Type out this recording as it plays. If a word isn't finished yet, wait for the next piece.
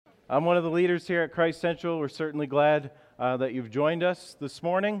I'm one of the leaders here at Christ Central. We're certainly glad that you've joined us this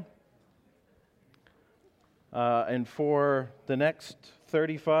morning. And for the next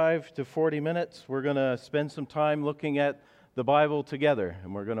 35 to 40 minutes, we're going to spend some time looking at the Bible together.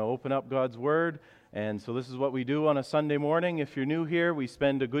 And we're going to open up God's Word. And so this is what we do on a Sunday morning. If you're new here, we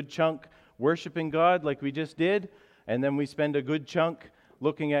spend a good chunk worshiping God like we just did. And then we spend a good chunk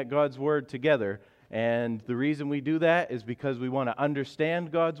looking at God's Word together. And the reason we do that is because we want to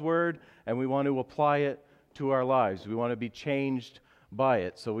understand God's Word and we want to apply it to our lives. We want to be changed by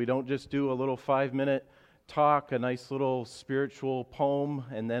it. So we don't just do a little 5-minute talk, a nice little spiritual poem,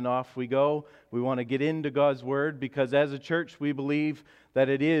 and then off we go. We want to get into God's Word because as a church we believe that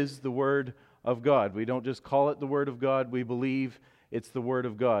it is the Word of God. We don't just call it the Word of God, we believe it's the Word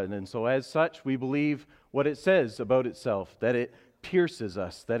of God. And so as such, we believe what it says about itself, that it pierces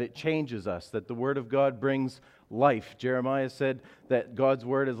us, that it changes us, that the Word of God brings life. Jeremiah said that God's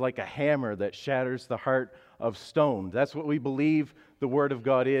Word is like a hammer that shatters the heart of stone. That's what we believe the Word of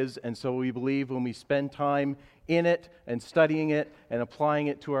God is, and so we believe when we spend time in it and studying it and applying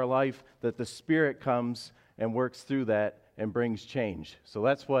it to our life, that the Spirit comes and works through that and brings change. So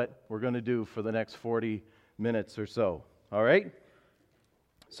that's what we're going to do for the next 40 minutes or so. All right?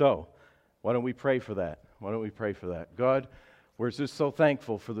 So, why don't we pray for that? Why don't we pray for that? God, we're just so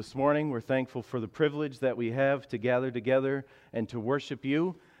thankful for this morning. We're thankful for the privilege that we have to gather together and to worship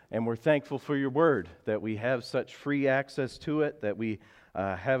you. And we're thankful for your word, that we have such free access to it, that we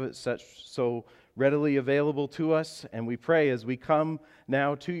have it so readily available to us. And we pray as we come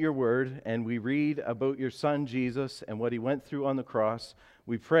now to your word and we read about your son Jesus and what he went through on the cross,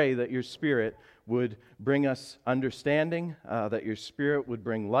 we pray that your Spirit would bring us understanding, that your Spirit would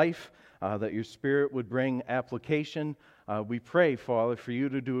bring life, that your Spirit would bring application. We pray, Father, for you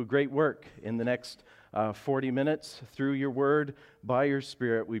to do a great work in the next 40 minutes through your word, by your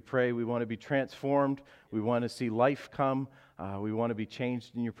Spirit. We pray we want to be transformed. We want to see life come. We want to be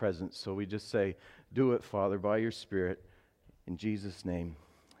changed in your presence. So we just say, do it, Father, by your Spirit. In Jesus' name,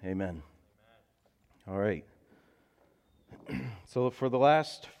 amen. All right. So for the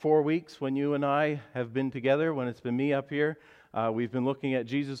last 4 weeks, when you and I have been together, when it's been me up here, we've been looking at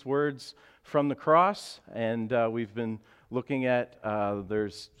Jesus' words from the cross, and we've been looking at,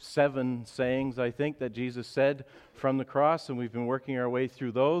 there's 7 sayings, I think, that Jesus said from the cross, and we've been working our way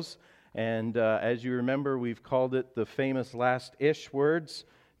through those. And as you remember, we've called it the famous last-ish words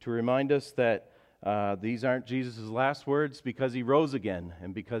to remind us that these aren't Jesus' last words because he rose again.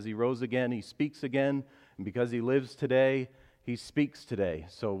 And because he rose again, he speaks again. And because he lives today, he speaks today.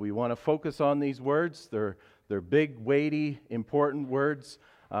 So we want to focus on these words. They're big, weighty, important words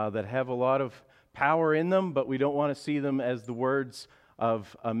that have a lot of power in them, but we don't want to see them as the words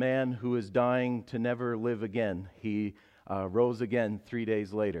of a man who is dying to never live again. He rose again 3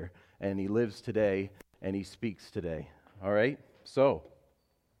 days later, and he lives today, and he speaks today. All right? So,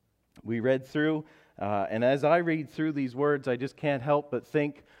 we read through, and as I read through these words, I just can't help but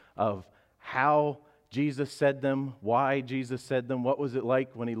think of how Jesus said them, why Jesus said them, what was it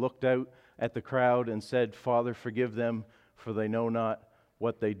like when he looked out at the crowd and said, Father, forgive them, for they know not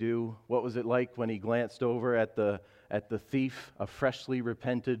what they do. What was it like when he glanced over at the thief, a freshly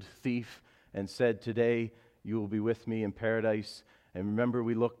repented thief, and said, today you will be with me in paradise. And remember,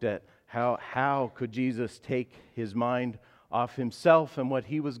 we looked at how could Jesus take his mind off himself and what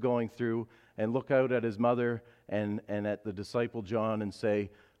he was going through and look out at his mother and at the disciple John and say,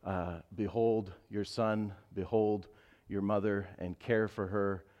 behold your son, behold your mother, and care for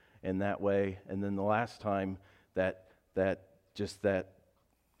her in that way. And then the last time, that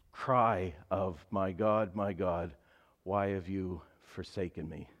cry of, my God, why have you forsaken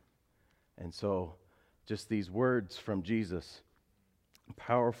me? And so, just these words from Jesus,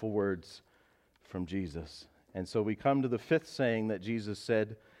 powerful words from Jesus. And so we come to the 5th saying that Jesus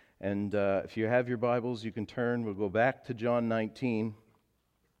said, and if you have your Bibles, you can turn. We'll go back to John 19.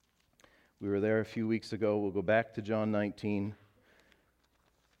 We were there a few weeks ago. We'll go back to John 19,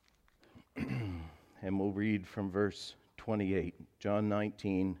 and we'll read from verse 28. John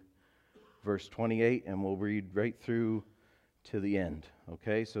 19, verse 28, and we'll read right through to the end.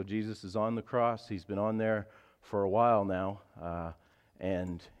 Okay, so Jesus is on the cross. He's been on there for a while now,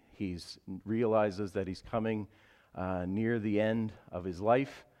 and he realizes that he's coming near the end of his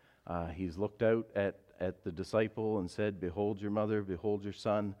life. He's looked out at the disciple and said, behold your mother, behold your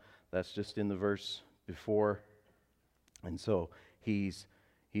son. That's just in the verse before. And so he's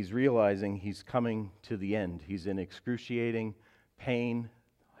realizing he's coming to the end. He's in excruciating pain.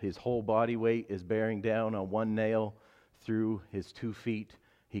 His whole body weight is bearing down on one nail through his 2 feet.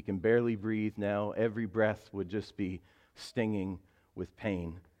 He can barely breathe now. Every breath would just be stinging with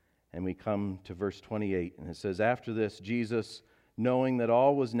pain. And we come to verse 28, and it says, "After this, Jesus, knowing that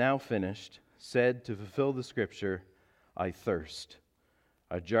all was now finished, said to fulfill the scripture, 'I thirst.'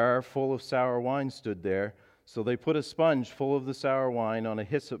 A jar full of sour wine stood there, so they put a sponge full of the sour wine on a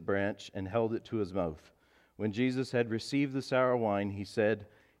hyssop branch and held it to his mouth. When Jesus had received the sour wine, he said,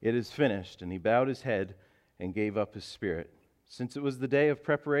 'It is finished,' and he bowed his head and gave up his spirit. Since it was the day of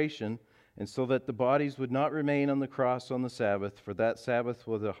preparation, and so that the bodies would not remain on the cross on the Sabbath, for that Sabbath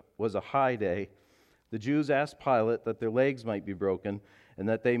was a high day, the Jews asked Pilate that their legs might be broken and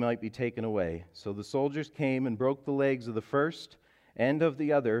that they might be taken away. So the soldiers came and broke the legs of the first and of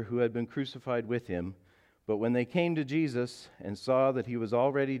the other who had been crucified with him. But when they came to Jesus and saw that he was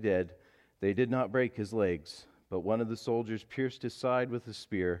already dead, they did not break his legs. But one of the soldiers pierced his side with a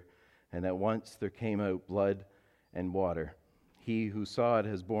spear, and at once there came out blood and water. He who saw it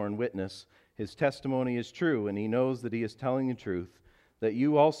has borne witness. His testimony is true, and he knows that he is telling the truth, that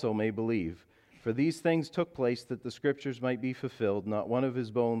you also may believe. For these things took place that the scriptures might be fulfilled. Not one of his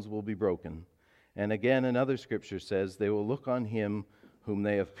bones will be broken." And again, another scripture says, "They will look on him whom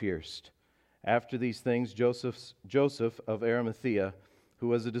they have pierced." After these things, Joseph of Arimathea, who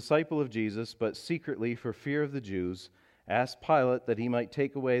was a disciple of Jesus, but secretly for fear of the Jews, asked Pilate that he might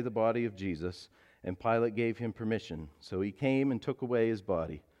take away the body of Jesus. And Pilate gave him permission. So he came and took away his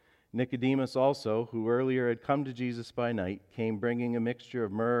body. Nicodemus also, who earlier had come to Jesus by night, came bringing a mixture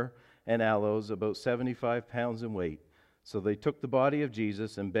of myrrh and aloes, about 75 pounds in weight. So they took the body of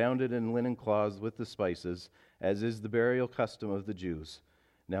Jesus and bound it in linen cloths with the spices, as is the burial custom of the Jews.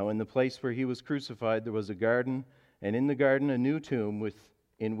 Now in the place where he was crucified there was a garden, and in the garden a new tomb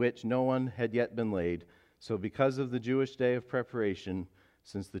in which no one had yet been laid. So because of the Jewish day of preparation,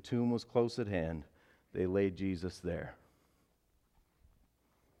 since the tomb was close at hand, they laid Jesus there.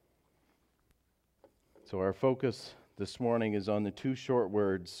 So our focus this morning is on the two short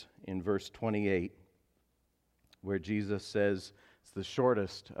words in verse 28, where Jesus says, it's the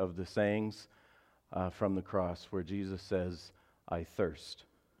shortest of the sayings from the cross, where Jesus says, "I thirst,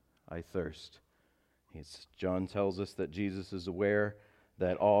 I thirst." John tells us that Jesus is aware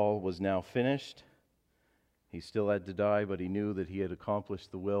that all was now finished. He still had to die, but he knew that he had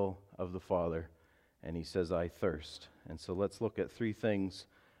accomplished the will of the Father. And he says, "I thirst." And so let's look at three things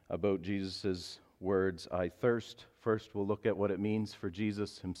about Jesus' words, "I thirst." First, we'll look at what it means for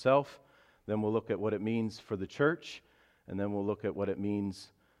Jesus himself. Then we'll look at what it means for the church. And then we'll look at what it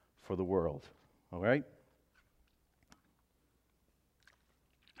means for the world. All right?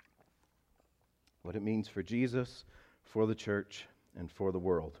 What it means for Jesus, for the church, and for the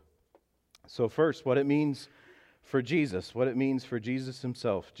world. So first, what it means for Jesus, what it means for Jesus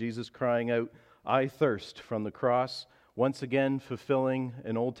himself. Jesus crying out, "I thirst," from the cross, once again fulfilling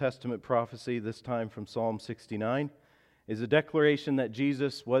an Old Testament prophecy, this time from Psalm 69, is a declaration that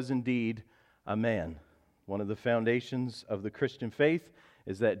Jesus was indeed a man. One of the foundations of the Christian faith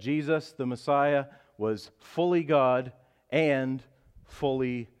is that Jesus, the Messiah, was fully God and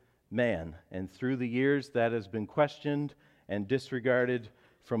fully man. And through the years, that has been questioned and disregarded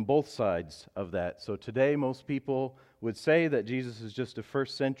from both sides of that. So today, most people would say that Jesus is just a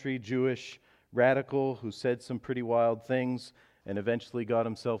first century Jewish radical who said some pretty wild things and eventually got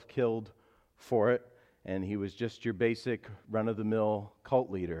himself killed for it. And he was just your basic run-of-the-mill cult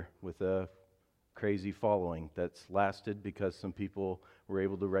leader with a crazy following that's lasted because some people were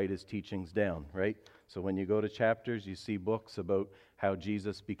able to write his teachings down, right? So when you go to chapters, you see books about how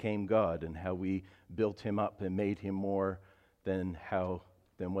Jesus became God and how we built him up and made him more than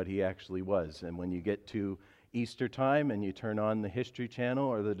what he actually was. And when you get to Easter time and you turn on the History Channel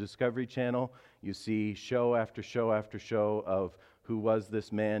or the Discovery Channel, you see show after show after show of who was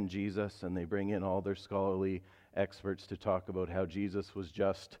this man, Jesus, and they bring in all their scholarly experts to talk about how Jesus was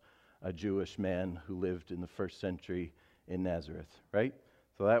just a Jewish man who lived in the first century in Nazareth, right?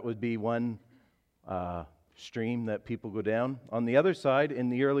 So that would be one stream that people go down. On the other side, in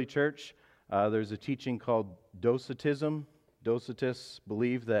the early church, there's a teaching called Docetism. Docetists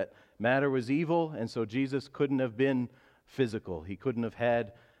believed that matter was evil, and so Jesus couldn't have been physical. He couldn't have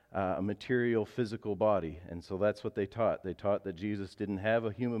had a material, physical body. And so that's what they taught. They taught that Jesus didn't have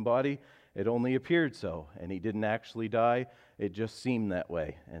a human body. It only appeared so. And he didn't actually die. It just seemed that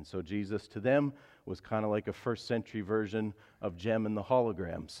way. And so Jesus to them was kind of like a first century version of Jem and the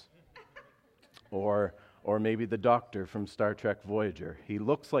Holograms. Or maybe the Doctor from Star Trek Voyager. He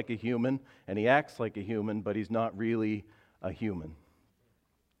looks like a human and he acts like a human, but he's not really a human.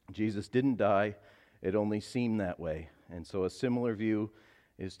 Jesus didn't die. It only seemed that way. And so a similar view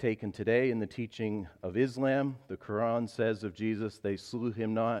is taken today in the teaching of Islam. The Quran says of Jesus, "They slew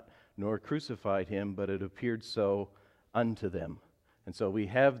him not, nor crucified him, but it appeared so unto them." And so we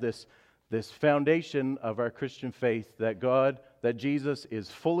have this foundation of our Christian faith that Jesus is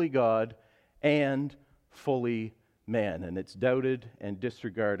fully God and fully man, and it's doubted and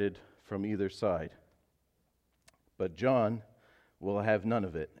disregarded from either side. But John will have none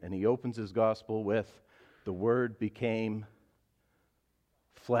of it, and he opens his gospel with, "The Word became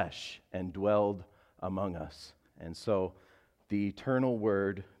flesh and dwelled among us." And so the eternal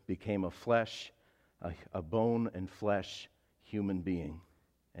Word became a bone and flesh human being.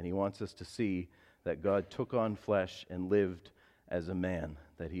 And he wants us to see that God took on flesh and lived as a man,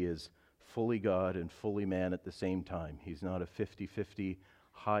 that he is fully God and fully man at the same time. He's not a 50-50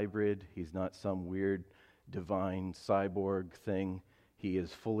 hybrid. He's not some weird divine cyborg thing. He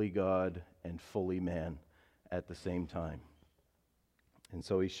is fully God and fully man at the same time. And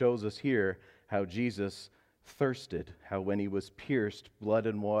so he shows us here how Jesus thirsted, how when he was pierced, blood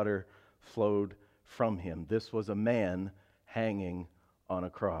and water flowed from him. This was a man hanging on a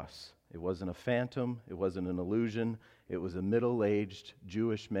cross. It wasn't a phantom. It wasn't an illusion. It was a middle-aged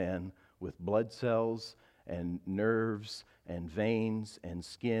Jewish man with blood cells and nerves and veins and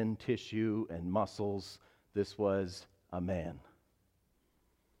skin, tissue and muscles. This was a man.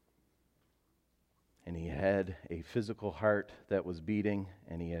 And he had a physical heart that was beating,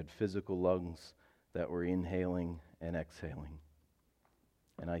 and he had physical lungs that were inhaling and exhaling.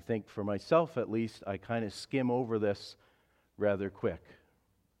 And I think for myself at least, I kind of skim over this rather quick,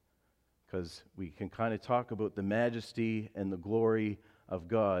 because we can kind of talk about the majesty and the glory of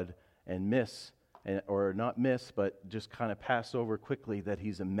God and but just kind of pass over quickly that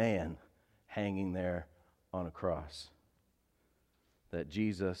he's a man hanging there on a cross. That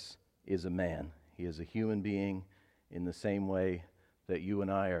Jesus is a man. He is a human being in the same way that you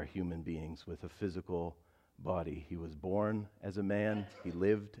and I are human beings with a physical body. He was born as a man. He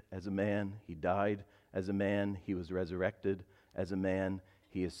lived as a man. He died as a man. He was resurrected as a man.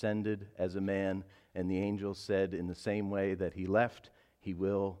 He ascended as a man. And the angels said in the same way that he left, he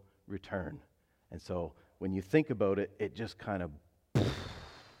will return. And so when you think about it, it just kind of,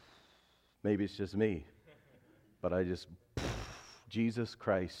 maybe it's just me, but Jesus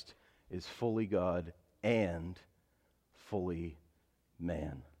Christ is fully God and fully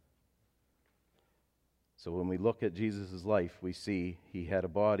man. So when we look at Jesus' life, we see he had a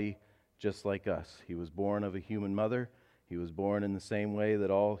body just like us. He was born of a human mother. He was born in the same way that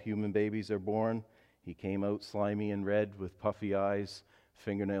all human babies are born. He came out slimy and red with puffy eyes,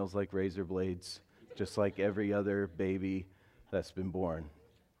 fingernails like razor blades, just like every other baby that's been born.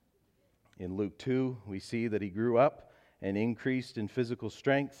 In Luke 2, we see that he grew up and increased in physical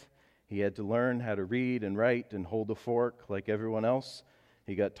strength. He had to learn how to read and write and hold a fork like everyone else.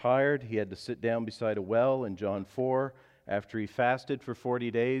 He got tired. He had to sit down beside a well in John 4. After he fasted for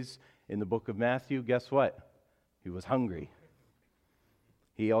 40 days in the book of Matthew, guess what? He was hungry.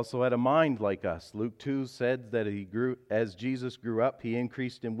 He also had a mind like us. Luke 2 said that as Jesus grew up, he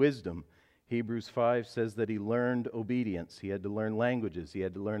increased in wisdom. Hebrews 5 says that he learned obedience. He had to learn languages. He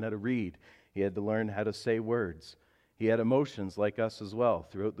had to learn how to read. He had to learn how to say words. He had emotions like us as well.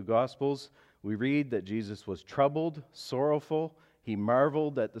 Throughout the Gospels, we read that Jesus was troubled, sorrowful. He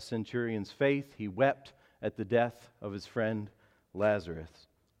marveled at the centurion's faith. He wept at the death of his friend Lazarus.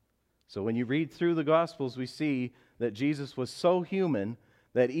 So when you read through the Gospels, we see that Jesus was so human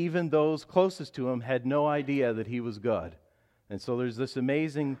that even those closest to him had no idea that he was God. And so there's this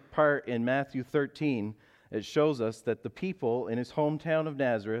amazing part in Matthew 13. It shows us that the people in his hometown of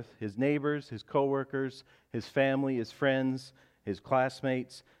Nazareth, his neighbors, his co-workers, his family, his friends, his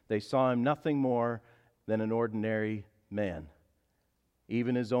classmates, they saw him nothing more than an ordinary man.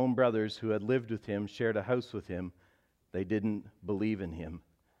 Even his own brothers who had lived with him, shared a house with him, they didn't believe in him.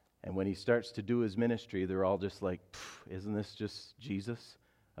 And when he starts to do his ministry, they're all just like, isn't this just Jesus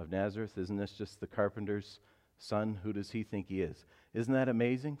of Nazareth? Isn't this just the carpenter's son? Who does he think he is? Isn't that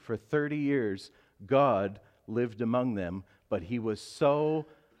amazing? For 30 years, God lived among them, but he was so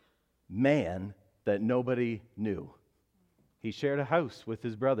man that nobody knew. He shared a house with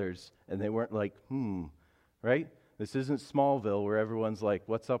his brothers, and they weren't like, right? This isn't Smallville where everyone's like,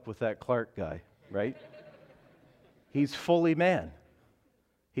 what's up with that Clark guy, right? He's fully man.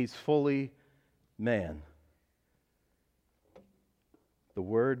 He's fully man. The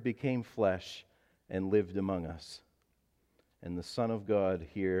Word became flesh and lived among us. And the Son of God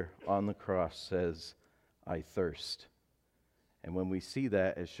here on the cross says, I thirst. And when we see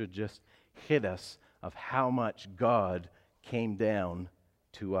that, it should just hit us of how much God came down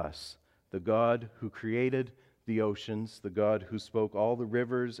to us. The God who created the oceans, the God who spoke all the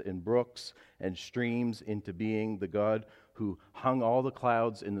rivers and brooks and streams into being, the God who hung all the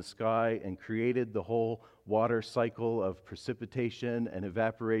clouds in the sky and created the whole water cycle of precipitation and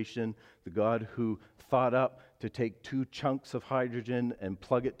evaporation, the God who thought up to take 2 chunks of hydrogen and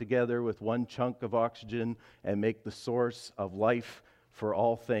plug it together with 1 chunk of oxygen and make the source of life for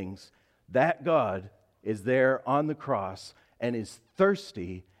all things. That God is there on the cross and is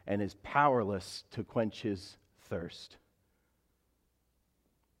thirsty and is powerless to quench his thirst.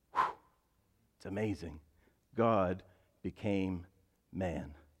 Whew. It's amazing. God became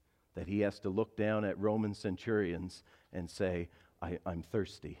man. That he has to look down at Roman centurions and say, I'm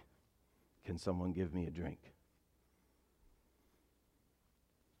thirsty. Can someone give me a drink?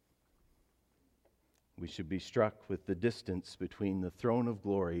 We should be struck with the distance between the throne of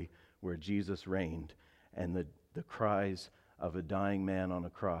glory where Jesus reigned and the cries of a dying man on a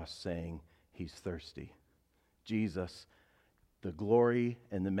cross saying, he's thirsty. Jesus, the glory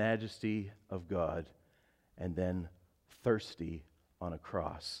and the majesty of God, and then thirsty on a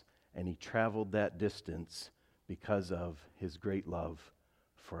cross. And he traveled that distance because of his great love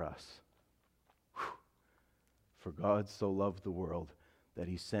for us. Whew. For God so loved the world that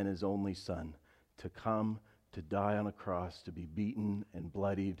he sent his only Son to come to die on a cross, to be beaten and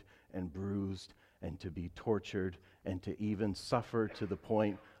bloodied and bruised, and to be tortured, and to even suffer to the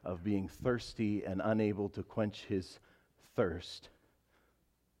point of being thirsty and unable to quench his thirst,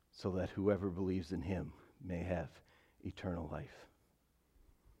 so that whoever believes in him may have eternal life.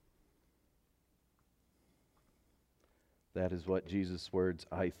 That is what Jesus' words,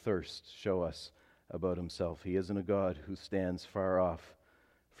 I thirst, show us about himself. He isn't a God who stands far off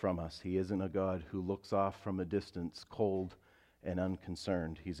from us. He isn't a God who looks off from a distance, cold and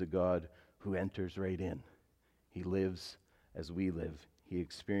unconcerned. He's a God who enters right in. He lives as we live. He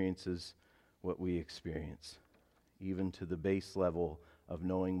experiences what we experience, even to the base level of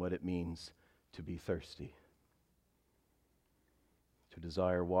knowing what it means to be thirsty, to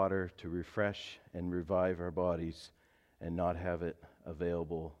desire water to refresh and revive our bodies and not have it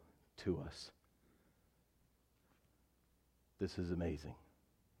available to us. This is amazing.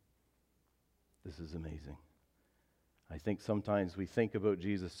 This is amazing. I think sometimes we think about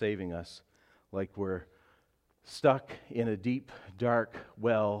Jesus saving us like we're stuck in a deep, dark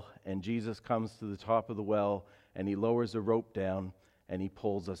well, and Jesus comes to the top of the well, and he lowers a rope down, and he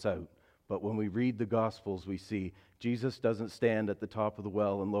pulls us out. But when we read the Gospels, we see Jesus doesn't stand at the top of the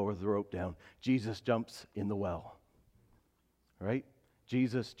well and lower the rope down. Jesus jumps in the well. Right?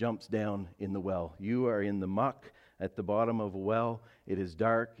 Jesus jumps down in the well. You are in the muck at the bottom of a well. It is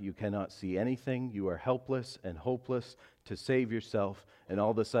dark. You cannot see anything. You are helpless and hopeless to save yourself. And all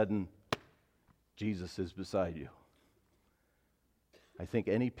of a sudden, Jesus is beside you. I think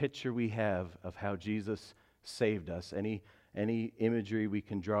any picture we have of how Jesus saved us, any imagery we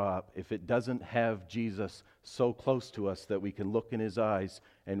can draw up, if it doesn't have Jesus so close to us that we can look in his eyes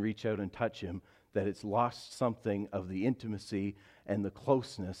and reach out and touch him, that it's lost something of the intimacy and the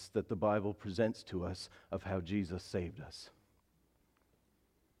closeness that the Bible presents to us of how Jesus saved us.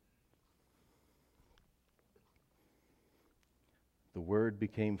 The Word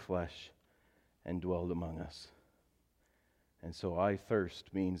became flesh and dwelled among us. And so I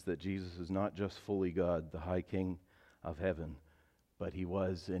thirst means that Jesus is not just fully God, the high King of heaven, but he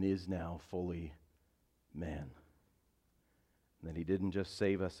was and is now fully man. And that he didn't just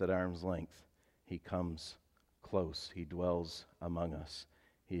save us at arm's length. He comes close. He dwells among us.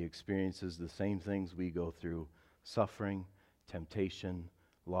 He experiences the same things we go through: suffering, temptation,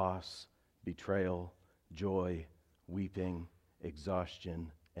 loss, betrayal, joy, weeping,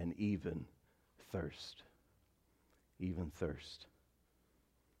 exhaustion, and even thirst. Even thirst.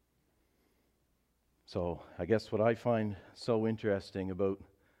 So I guess what I find so interesting about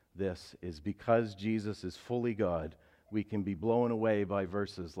this is because Jesus is fully God, we can be blown away by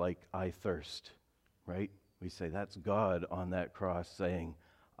verses like, I thirst. Right? We say, that's God on that cross saying,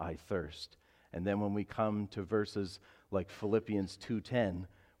 I thirst. And then when we come to verses like Philippians 2:10,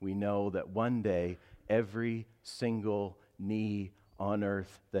 we know that one day every single knee on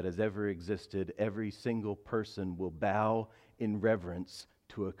earth that has ever existed, every single person will bow in reverence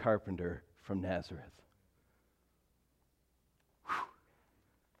to a carpenter from Nazareth. Whew.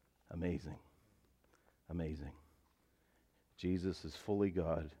 Amazing. Amazing. Jesus is fully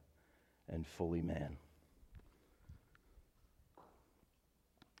God and fully man.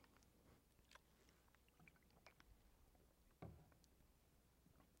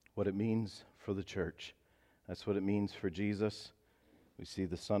 What it means for the church. That's what it means for Jesus. We see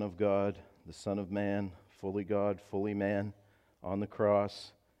the Son of God, the Son of Man, fully God, fully man, on the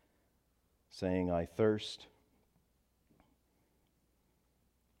cross, saying, I thirst.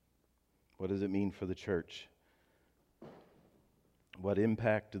 What does it mean for the church? What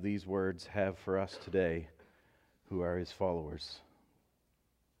impact do these words have for us today who are his followers?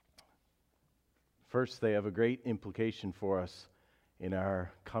 First, they have a great implication for us in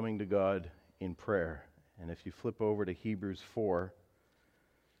our coming to God in prayer. And if you flip over to Hebrews 4,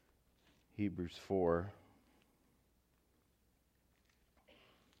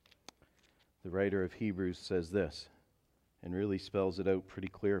 the writer of Hebrews says this, and really spells it out pretty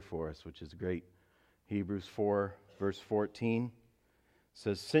clear for us, which is great. Hebrews 4, verse 14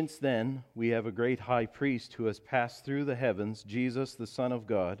 says, "Since then we have a great high priest who has passed through the heavens, Jesus, the Son of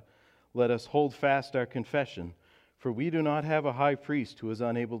God. Let us hold fast our confession. For we do not have a high priest who is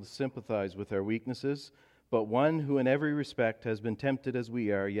unable to sympathize with our weaknesses, but one who in every respect has been tempted as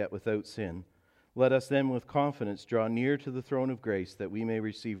we are, yet without sin. Let us then with confidence draw near to the throne of grace, that we may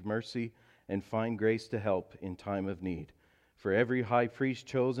receive mercy and find grace to help in time of need. For every high priest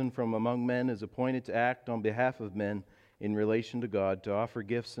chosen from among men is appointed to act on behalf of men in relation to God, to offer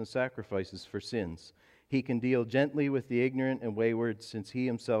gifts and sacrifices for sins. He can deal gently with the ignorant and wayward, since he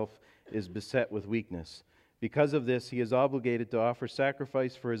himself is beset with weakness. Because of this, he is obligated to offer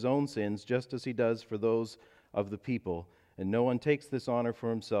sacrifice for his own sins, just as he does for those of the people. And no one takes this honor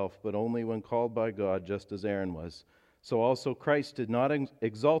for himself, but only when called by God, just as Aaron was. So also Christ did not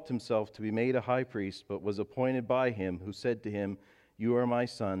exalt himself to be made a high priest, but was appointed by him, who said to him, 'You are my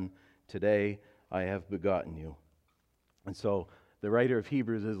son, today I have begotten you.'" And so the writer of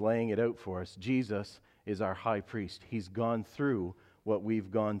Hebrews is laying it out for us. Jesus is our high priest. He's gone through what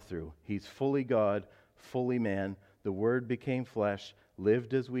we've gone through. He's fully God, fully man. The Word became flesh,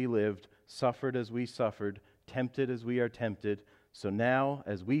 lived as we lived, suffered as we suffered, tempted as we are tempted. So now,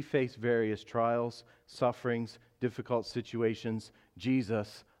 as we face various trials, sufferings, difficult situations,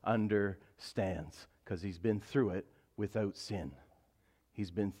 Jesus understands, because he's been through it without sin.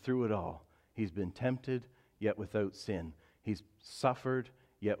 He's been through it all. He's been tempted, yet without sin. He's suffered,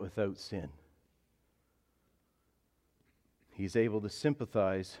 yet without sin. He's able to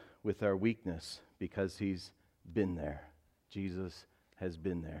sympathize with our weakness because he's been there. Jesus has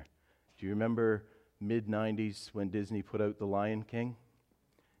been there. Do you remember mid-90s when Disney put out The Lion King?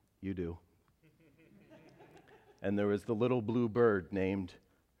 You do. And there was the little blue bird named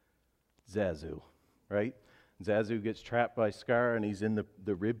Zazu, right? Zazu gets trapped by Scar, and he's in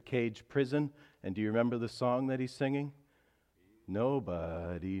the rib cage prison. And do you remember the song that he's singing?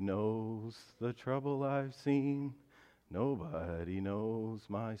 "Nobody knows the trouble I've seen. Nobody knows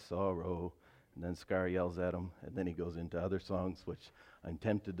my sorrow." And then Scar yells at him, and then he goes into other songs, which I'm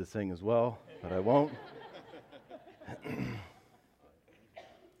tempted to sing as well, but I won't.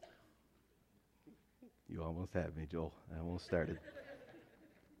 You almost had me, Joel. I almost started.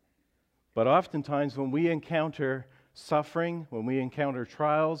 But oftentimes when we encounter suffering, when we encounter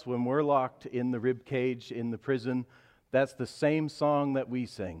trials, when we're locked in the rib cage, in the prison, that's the same song that we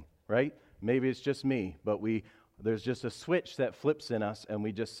sing, right? Maybe it's just me, but there's just a switch that flips in us, and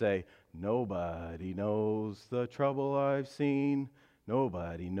we just say, "Nobody knows the trouble I've seen.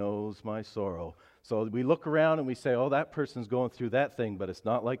 Nobody knows my sorrow." So we look around and we say, "Oh, that person's going through that thing, but it's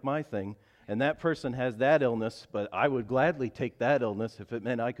not like my thing. And that person has that illness, but I would gladly take that illness if it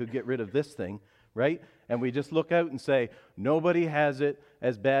meant I could get rid of this thing," right? And we just look out and say, "Nobody has it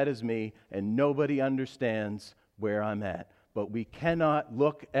as bad as me, and nobody understands where I'm at." But we cannot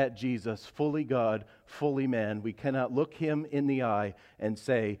look at Jesus, fully God, fully man. We cannot look him in the eye and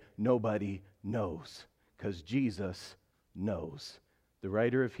say, "Nobody knows," because Jesus knows. The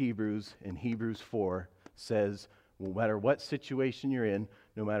writer of Hebrews in Hebrews 4 says, no matter what situation you're in,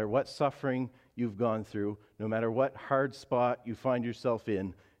 no matter what suffering you've gone through, no matter what hard spot you find yourself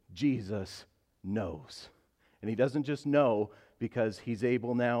in, Jesus knows. And he doesn't just know because he's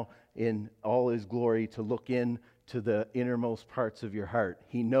able now in all his glory to look in to the innermost parts of your heart.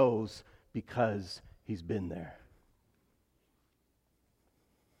 He knows because he's been there.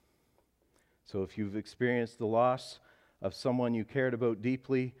 So if you've experienced the loss of someone you cared about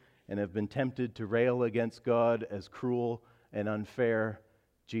deeply and have been tempted to rail against God as cruel and unfair,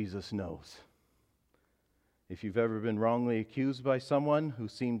 Jesus knows. If you've ever been wrongly accused by someone who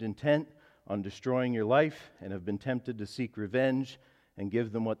seemed intent on destroying your life and have been tempted to seek revenge and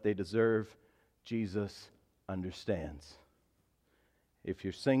give them what they deserve, Jesus understands. If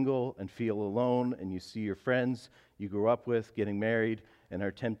you're single and feel alone and you see your friends you grew up with getting married and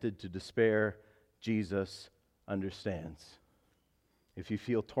are tempted to despair, Jesus understands. If you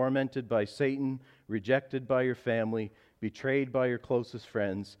feel tormented by Satan, rejected by your family, betrayed by your closest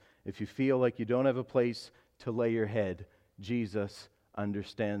friends, if you feel like you don't have a place to lay your head, Jesus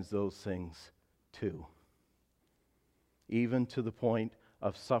understands those things too. Even to the point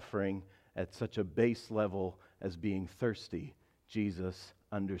of suffering at such a base level as being thirsty, Jesus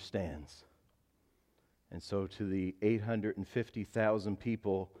understands. And so to the 850,000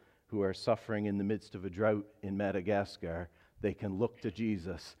 people who are suffering in the midst of a drought in Madagascar, they can look to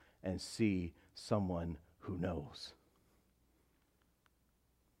Jesus and see someone who knows.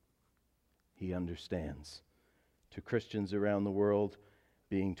 He understands. To Christians around the world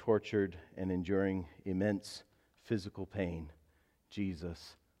being tortured and enduring immense physical pain,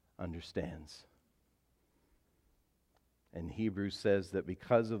 Jesus understands. And Hebrews says that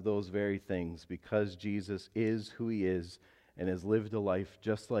because of those very things, because Jesus is who he is and has lived a life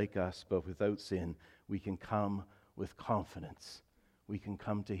just like us but without sin, we can come with confidence. We can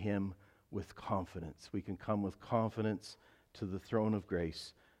come to him with confidence. We can come with confidence to the throne of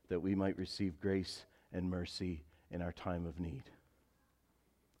grace that we might receive grace and mercy in our time of need.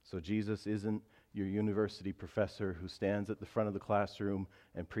 So Jesus isn't your university professor who stands at the front of the classroom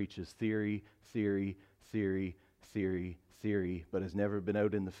and preaches theory, theory, theory, theory, theory, but has never been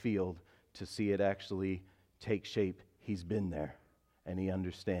out in the field to see it actually take shape. He's been there, and he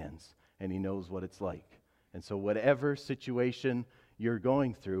understands, and he knows what it's like. And so whatever situation you're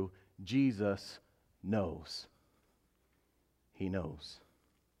going through, Jesus knows. He knows.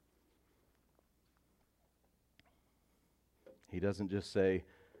 He doesn't just say,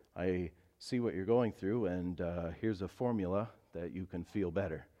 I see what you're going through, and here's a formula that you can feel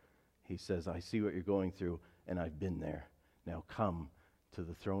better. He says, I see what you're going through, and I've been there. Now come to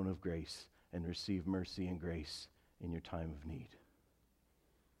the throne of grace and receive mercy and grace in your time of need.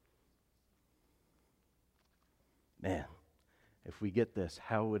 Man, if we get this,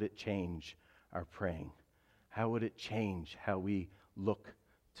 how would it change our praying? How would it change how we look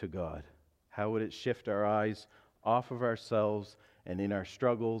to God? How would it shift our eyes off of ourselves and in our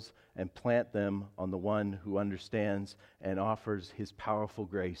struggles and plant them on the one who understands and offers his powerful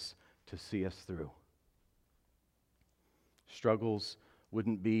grace to see us through? Struggles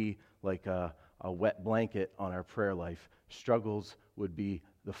wouldn't be like a wet blanket on our prayer life. Struggles would be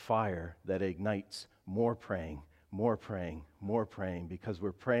the fire that ignites more praying, more praying, more praying, because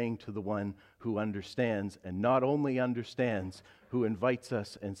we're praying to the one who understands, and not only understands, who invites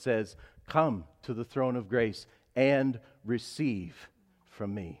us and says, come to the throne of grace and receive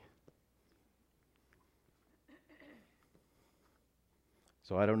from me.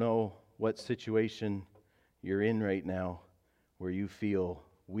 So I don't know what situation you're in right now where you feel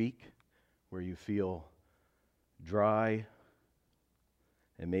weak, where you feel dry,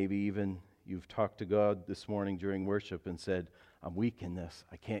 and maybe even you've talked to God this morning during worship and said, I'm weak in this.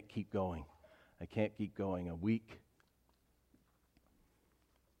 I can't keep going. I can't keep going. I'm weak.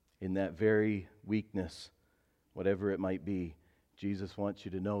 In that very weakness, whatever it might be, Jesus wants you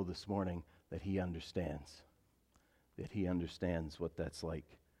to know this morning that he understands. That he understands what that's like.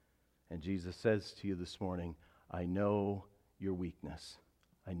 And Jesus says to you this morning, I know your weakness.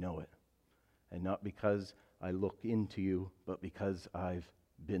 I know it. And not because I look into you, but because I've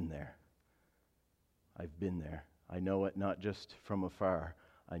been there. I've been there. I know it not just from afar.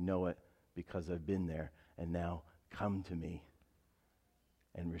 I know it because I've been there. And now come to me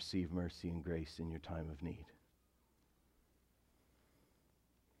and receive mercy and grace in your time of need.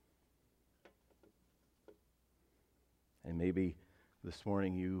 And maybe this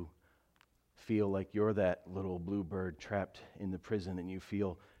morning you feel like you're that little blue bird trapped in the prison, and you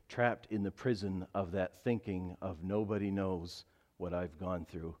feel trapped in the prison of that thinking of nobody knows what I've gone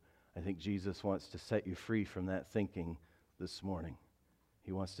through. I think Jesus wants to set you free from that thinking this morning.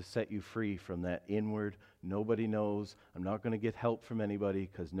 He wants to set you free from that inward, nobody knows, I'm not going to get help from anybody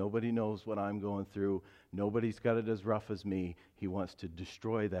because nobody knows what I'm going through. Nobody's got it as rough as me. He wants to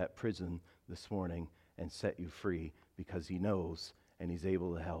destroy that prison this morning and set you free because he knows and he's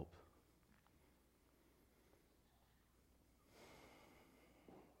able to help.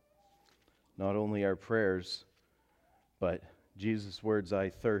 Not only our prayers, but Jesus' words, I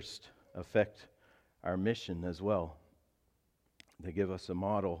thirst, affect our mission as well. They give us a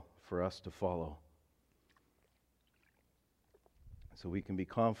model for us to follow. So we can be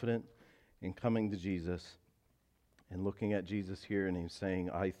confident in coming to Jesus and looking at Jesus here, and he's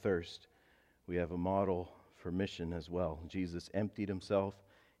saying, I thirst. We have a model for mission as well. Jesus emptied himself.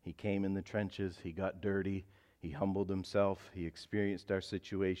 He came in the trenches. He got dirty. He humbled himself. He experienced our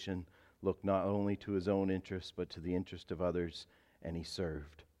situation, looked not only to his own interest, but to the interest of others, and he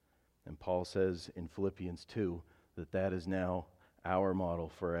served. And Paul says in Philippians 2 that that is now our model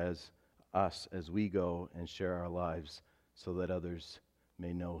for us as we go and share our lives so that others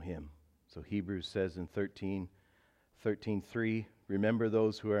may know him. So Hebrews says in 13:3, remember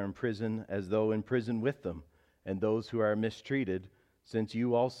those who are in prison as though in prison with them, and those who are mistreated, since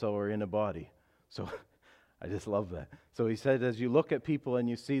you also are in a body. So I just love that. So he said, as you look at people and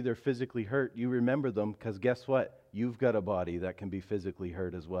you see they're physically hurt, you remember them, because guess what? You've got a body that can be physically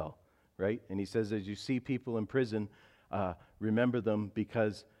hurt as well, right? And he says, as you see people in prison, remember them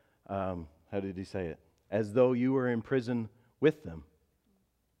because, how did he say it? As though you were in prison with them.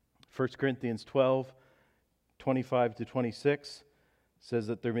 1 Corinthians 12, 25 to 26 says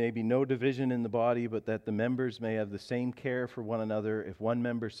that there may be no division in the body, but that the members may have the same care for one another. If one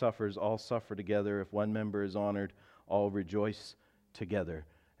member suffers, all suffer together. If one member is honored, all rejoice together.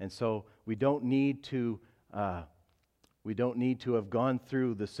 And so we don't need to have gone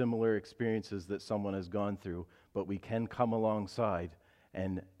through the similar experiences that someone has gone through, but we can come alongside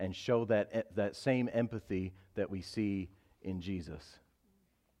and show that same empathy that we see in Jesus.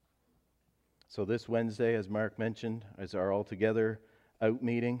 So this Wednesday, as Mark mentioned, is our All Together Out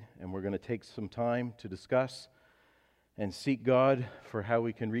meeting, and we're going to take some time to discuss and seek God for how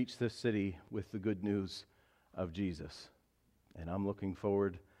we can reach this city with the good news of Jesus. And I'm looking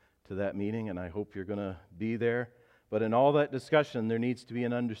forward to that meeting, and I hope you're going to be there. But in all that discussion, there needs to be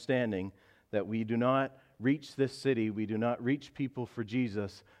an understanding that we do not reach this city, we do not reach people for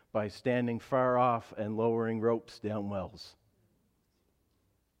Jesus by standing far off and lowering ropes down wells.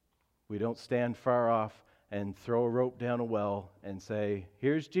 We don't stand far off and throw a rope down a well and say,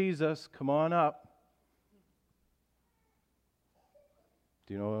 here's Jesus, come on up.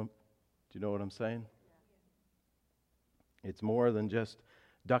 Do you know what I'm saying? It's more than just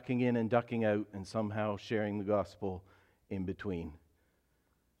ducking in and ducking out and somehow sharing the gospel in between.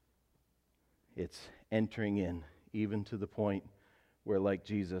 It's entering in, even to the point where, like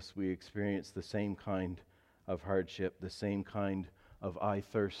Jesus, we experience the same kind of hardship, the same kind of I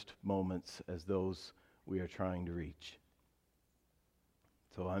thirst moments as those we are trying to reach.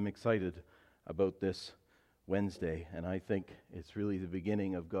 So I'm excited about this Wednesday, and I think it's really the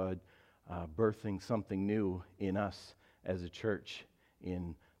beginning of God birthing something new in us as a church,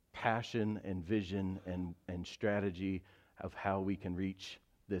 in passion and vision and strategy of how we can reach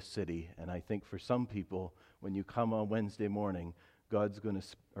this city. And I think for some people, when you come on Wednesday morning,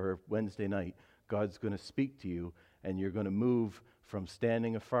 or Wednesday night, God's going to speak to you, and you're going to move from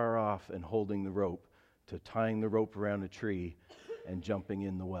standing afar off and holding the rope to tying the rope around a tree and jumping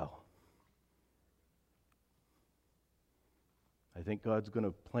in the well. I think God's going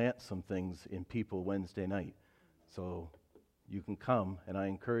to plant some things in people Wednesday night. So you can come, and I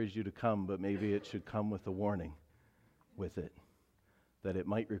encourage you to come, but maybe it should come with a warning with it, that it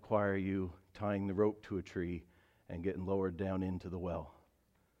might require you tying the rope to a tree and getting lowered down into the well.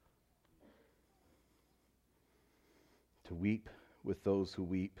 To weep with those who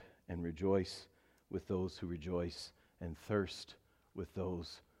weep, and rejoice with those who rejoice, and thirst with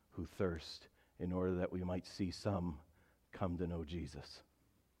those who thirst, in order that we might see some come to know Jesus.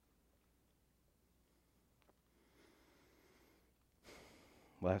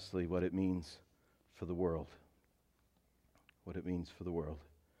 Lastly, what it means for the world. What it means for the world.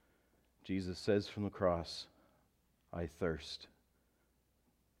 Jesus says from the cross, I thirst.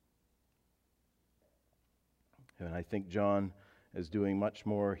 And I think John is doing much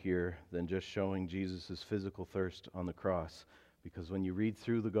more here than just showing Jesus' physical thirst on the cross. Because when you read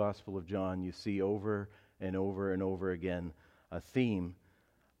through the Gospel of John, you see over and over and over again a theme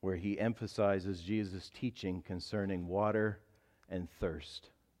where he emphasizes Jesus' teaching concerning water and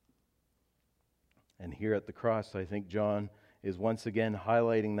thirst. And here at the cross, I think John is once again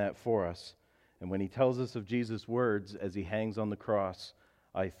highlighting that for us. And when he tells us of Jesus' words as he hangs on the cross,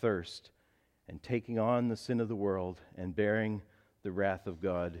 I thirst, and taking on the sin of the world and bearing the wrath of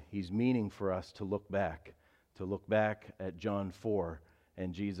God, he's meaning for us to look back at John 4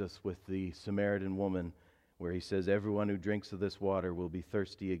 and Jesus with the Samaritan woman, where he says, everyone who drinks of this water will be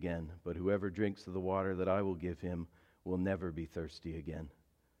thirsty again, but whoever drinks of the water that I will give him will never be thirsty again.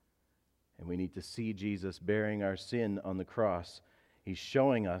 And we need to see Jesus bearing our sin on the cross. He's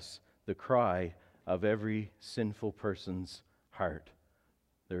showing us the cry of every sinful person's heart.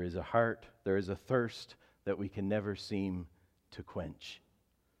 There is a heart, there is a thirst that we can never seem to quench.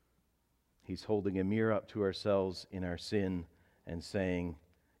 He's holding a mirror up to ourselves in our sin and saying,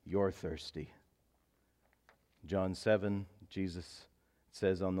 you're thirsty. John 7, Jesus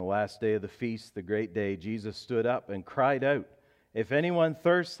says, on the last day of the feast, the great day, Jesus stood up and cried out, if anyone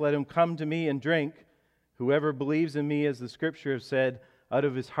thirsts, let him come to me and drink. Whoever believes in me, as the scripture has said, out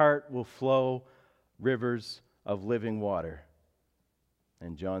of his heart will flow rivers of living water.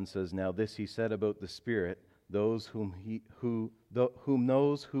 And John says, now this he said about the Spirit, those whom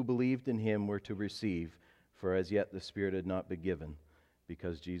those who believed in him were to receive, for as yet the Spirit had not been given,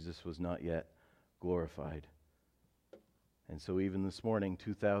 because Jesus was not yet glorified. And so even this morning,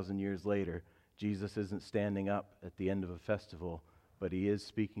 2,000 years later, Jesus isn't standing up at the end of a festival, but he is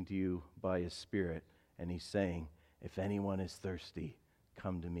speaking to you by his Spirit, and he's saying, if anyone is thirsty,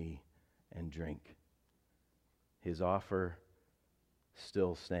 come to me and drink. His offer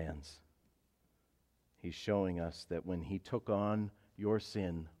still stands. He's showing us that when he took on your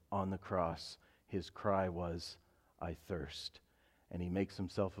sin on the cross, his cry was, I thirst. And he makes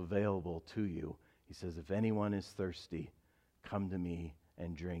himself available to you. He says, if anyone is thirsty, come to me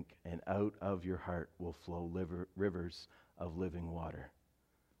and drink, and out of your heart will flow rivers of living water,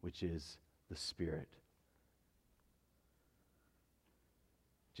 which is the Spirit.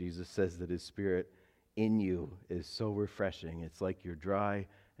 Jesus says that his Spirit in you is so refreshing. It's like you're dry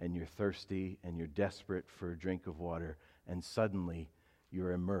and you're thirsty and you're desperate for a drink of water, and suddenly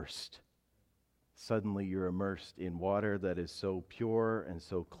you're immersed. Suddenly you're immersed in water that is so pure and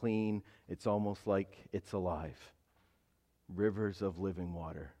so clean, it's almost like it's alive. Rivers of living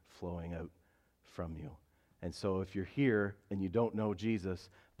water flowing out from you. And so if you're here and you don't know Jesus,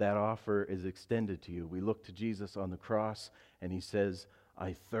 that offer is extended to you. We look to Jesus on the cross and he says,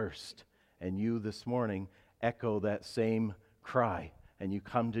 I thirst. And you this morning echo that same cry, and you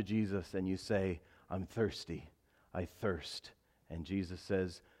come to Jesus and you say, I'm thirsty, I thirst. And Jesus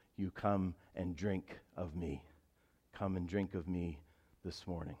says, you come and drink of me. Come and drink of me this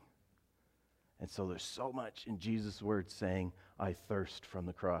morning. And so there's so much in Jesus' words saying, I thirst from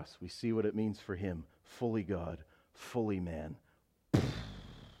the cross. We see what it means for him, fully God, fully man.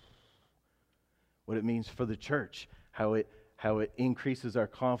 What it means for the church, how it increases our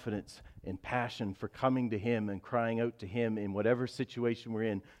confidence and passion for coming to him and crying out to him in whatever situation we're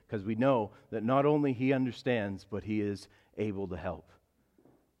in, because we know that not only he understands, but he is able to help.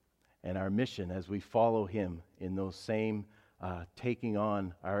 And our mission as we follow him in those same taking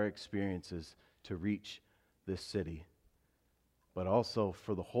on our experiences to reach this city, but also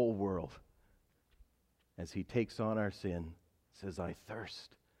for the whole world, as he takes on our sin, says, I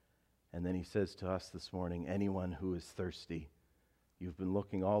thirst. And then he says to us this morning, anyone who is thirsty, you've been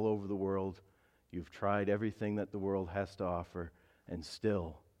looking all over the world, you've tried everything that the world has to offer, and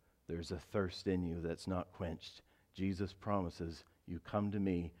still there's a thirst in you that's not quenched. Jesus promises, you come to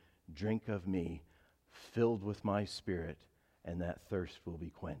me, drink of me, filled with my Spirit, and that thirst will be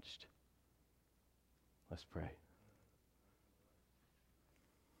quenched. Let's pray.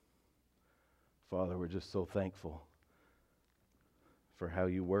 Father, we're just so thankful for how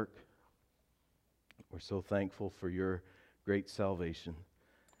you work. We're so thankful for your great salvation.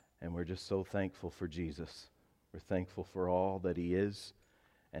 And we're just so thankful for Jesus. We're thankful for all that he is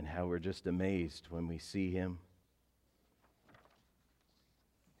and how we're just amazed when we see him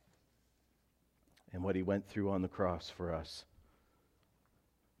and what he went through on the cross for us.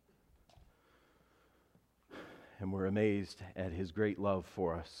 And we're amazed at his great love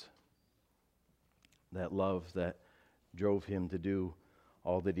for us. That love that drove him to do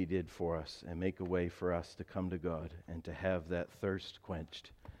all that he did for us and make a way for us to come to God and to have that thirst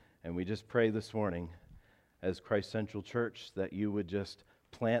quenched. And we just pray this morning as Christ Central Church that you would just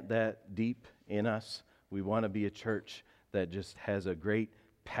plant that deep in us. We want to be a church that just has a great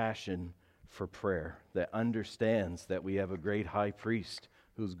passion for prayer, that understands that we have a great high priest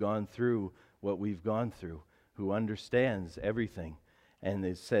who's gone through what we've gone through, who understands everything. And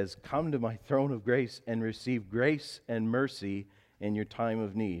it says, come to my throne of grace and receive grace and mercy in your time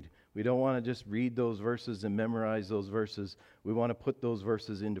of need. We don't want to just read those verses and memorize those verses. We want to put those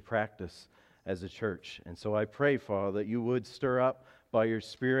verses into practice as a church. And so I pray, Father, that you would stir up by your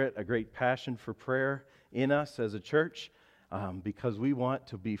Spirit a great passion for prayer in us as a church, because we want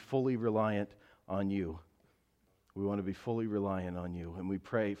to be fully reliant on you. We want to be fully reliant on you. And we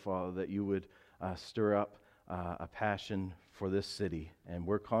pray, Father, that you would stir up a passion for this city. And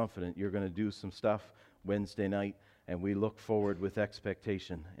we're confident you're going to do some stuff Wednesday night, and we look forward with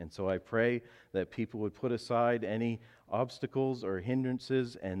expectation. And so I pray that people would put aside any obstacles or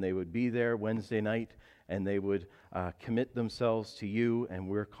hindrances, and they would be there Wednesday night, and they would commit themselves to you, and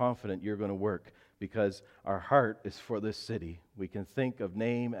we're confident you're going to work, because our heart is for this city. We can think of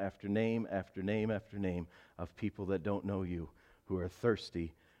name after name after name after name of people that don't know you, who are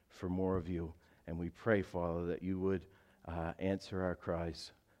thirsty for more of you. And we pray, Father, that you would answer our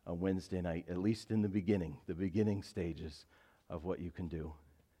cries on Wednesday night, at least in the beginning stages of what you can do.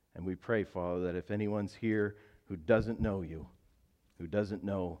 And we pray, Father, that if anyone's here who doesn't know you, who doesn't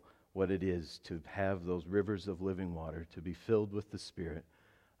know what it is to have those rivers of living water, to be filled with the Spirit,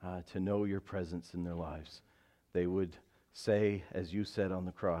 to know your presence in their lives, they would say, as you said on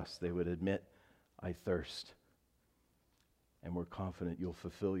the cross, they would admit, I thirst. And we're confident you'll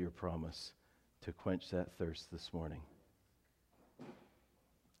fulfill your promise to quench that thirst this morning.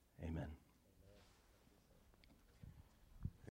 Amen.